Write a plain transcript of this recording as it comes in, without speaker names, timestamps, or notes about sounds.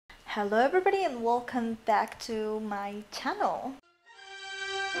Hello everybody and welcome back to my channel.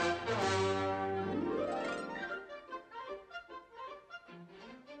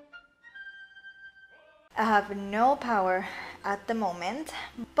 I have no power at the moment,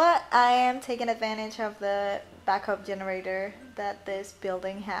 but I am taking advantage of the backup generator that this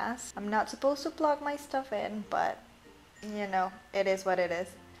building has. I'm not supposed to plug my stuff in, but you know, it is what it is.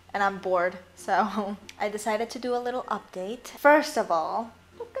 And I'm bored, so I decided to do a little update. First of all,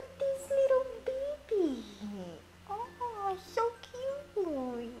 look at this little baby. Oh, so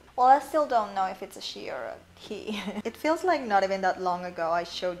cute. Well, I still don't know if it's a she or a he. It feels like not even that long ago I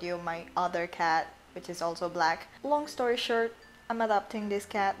showed you my other cat, which is also black. Long story short, I'm adopting this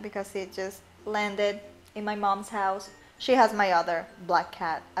cat because it just landed in my mom's house. She has my other black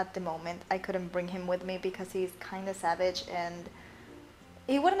cat at the moment. I couldn't bring him with me because he's kind of savage and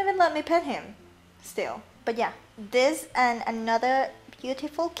he wouldn't even let me pet him still. But yeah, this and another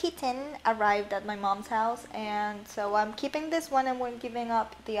beautiful kitten arrived at my mom's house, and so I'm keeping this one and we're giving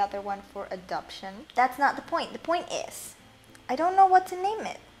up the other one for adoption. That's not the point. The point is, I don't know what to name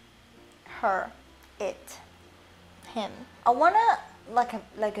it. Her, it, him. I wanna like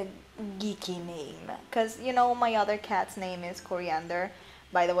a geeky name, because you know my other cat's name is Coriander.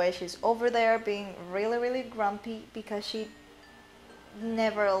 By the way, she's over there being really grumpy because she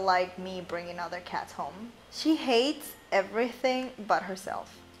never liked me bringing other cats home. She hates everything but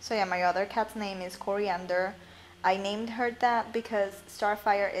herself. So yeah, my other cat's name is Coriander. I named her that because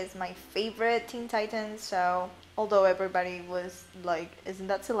Starfire is my favorite Teen Titan, so although everybody was like, isn't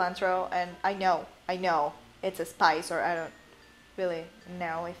that cilantro? And I know it's a spice, or I don't really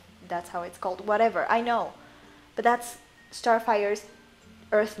know if that's how it's called, whatever, I know, but that's Starfire's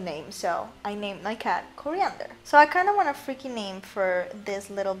Earth name, so I named my cat Coriander. So I kind of want a freaky name for this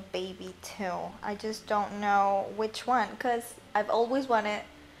little baby too. I just don't know which one, because I've always wanted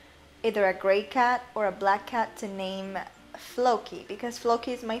either a gray cat or a black cat to name Floki, because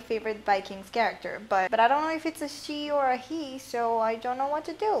Floki is my favorite Vikings character, but I don't know if it's a she or a he, so I don't know what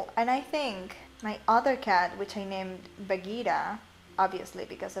to do. And I think my other cat, which I named Bagheera, obviously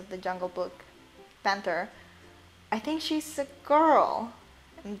because of the Jungle Book panther, I think she's a girl.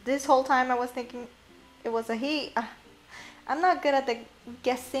 And this whole time I was thinking it was a he. I'm not good at the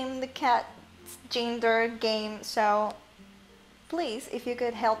guessing the cat's gender game, so please, if you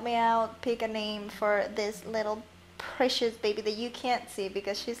could help me out, pick a name for this little precious baby that you can't see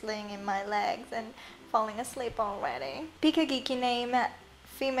because she's laying in my legs and falling asleep already. Pick a geeky name,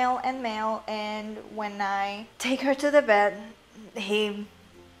 female and male, and when I take her to the bed,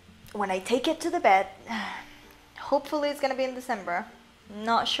 when I take it to the bed, hopefully it's gonna be in December.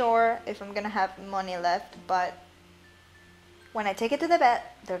 Not sure if I'm gonna have money left, but when I take it to the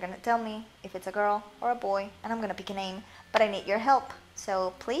vet, they're gonna tell me if it's a girl or a boy, and I'm gonna pick a name, but I need your help,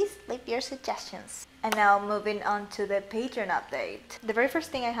 so please leave your suggestions. And now moving on to the Patreon update. The very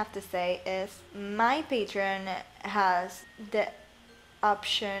first thing I have to say is my Patreon has the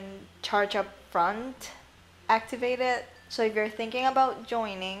option charge up front activated, so if you're thinking about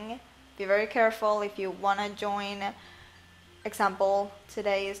joining, be very careful. If you want to join, example,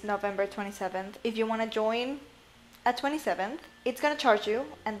 today is November 27th. If you want to join at 27th, it's going to charge you,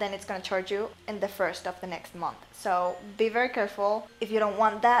 and then it's going to charge you in the first of the next month. So be very careful. If you don't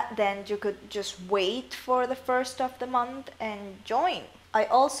want that, then you could just wait for the first of the month and join. I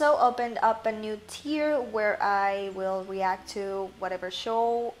also opened up a new tier where I will react to whatever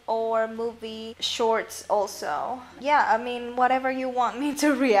show or movie, shorts also. Yeah, I mean, whatever you want me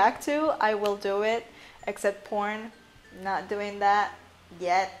to react to, I will do it, except porn. Not doing that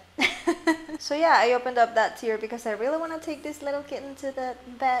yet. So yeah, I opened up that tier because I really want to take this little kitten to the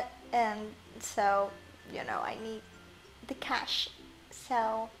vet, and so, you know, I need the cash.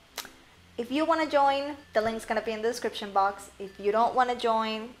 So if you want to join, the link's gonna be in the description box. If you don't want to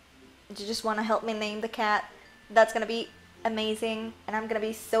join, you just want to help me name the cat, that's gonna be amazing, and I'm gonna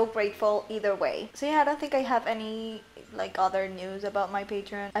be so grateful either way. So yeah, I don't think I have any like other news about my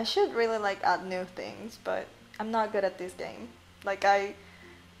Patreon. I should really like add new things, but I'm not good at this game. Like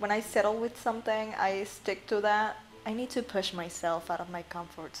when I settle with something, I stick to that. I need to push myself out of my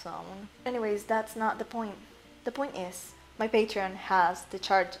comfort zone. Anyways, that's not the point. The point is, my Patreon has the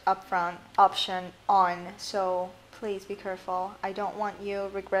charge upfront option on, so please be careful. I don't want you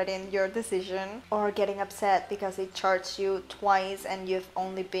regretting your decision or getting upset because it charged you twice and you've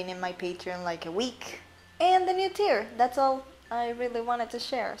only been in my Patreon like a week. And the new tier, that's all I really wanted to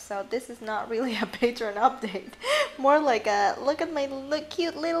share. So this is not really a Patreon update, more like a look at my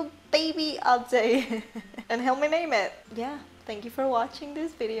cute little baby update and help me name it. Yeah, thank you for watching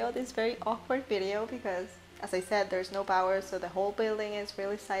this video, this very awkward video, because As I said, there's no power, so the whole building is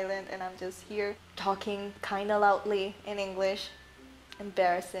really silent, and I'm just here talking kind of loudly in English.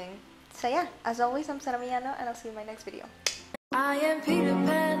 Embarrassing. So yeah, as always, I'm Sara Millano, and I'll see you in my next video. I am Peter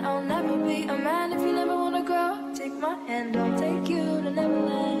Pan, I'll never be a man if you never wanna grow. Take my hand, I'll take you to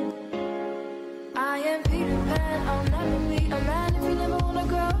Neverland. I am Peter Pan, I'll never